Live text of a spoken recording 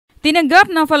Tinanggap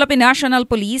ng Philippine National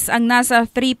Police ang nasa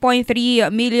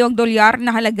 3.3 milyong dolyar na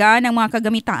halaga ng mga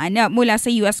kagamitan mula sa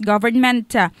US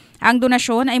government. Ang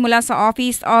donasyon ay mula sa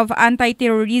Office of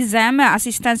Anti-Terrorism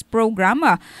Assistance Program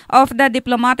of the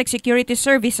Diplomatic Security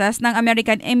Services ng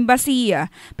American Embassy.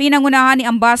 Pinangunahan ni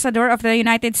Ambassador of the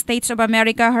United States of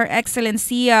America, Her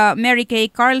Excellency Mary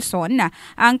Kay Carlson,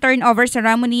 ang turnover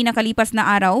ceremony na kalipas na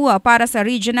araw para sa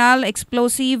Regional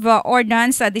Explosive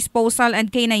Ordnance Disposal and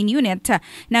K9 Unit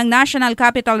ng National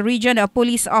Capital Region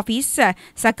Police Office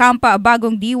sa Camp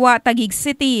Bagong Diwa, Taguig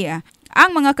City.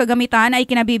 Ang mga kagamitan ay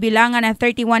kinabibilangan ng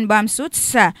 31 bomb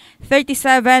suits,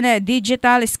 37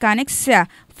 digital scanics,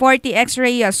 40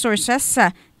 X-ray sources,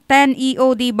 10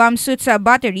 EOD bomb suits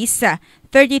batteries,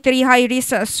 33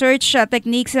 high-risk search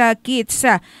techniques kits,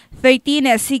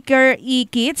 13 seeker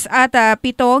e-kits at 7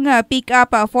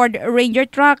 pick-up Ford Ranger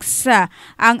trucks.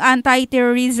 Ang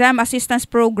Anti-Terrorism Assistance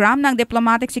Program ng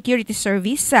Diplomatic Security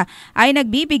Service ay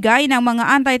nagbibigay ng mga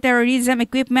anti-terrorism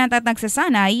equipment at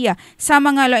nagsasanay sa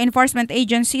mga law enforcement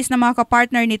agencies na mga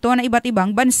kapartner nito na iba't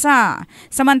ibang bansa.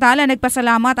 Samantala,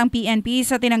 nagpasalamat ang PNP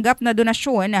sa tinanggap na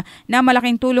donasyon na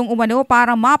malaking tulong umano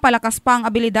para mapalakas pa ang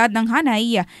abilidad ng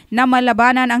hanay na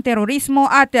malabanan ang terorismo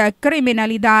at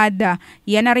kriminalidad.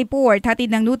 Yan na report, hatid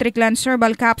ng NutriClan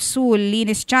Herbal Capsule,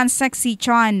 Linis Chan, Sexy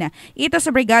Chan. Ito sa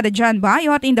Brigada John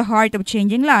Bayot in the heart of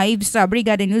changing lives, sa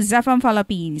Brigada News FM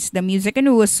Philippines, the Music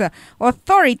and News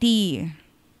Authority.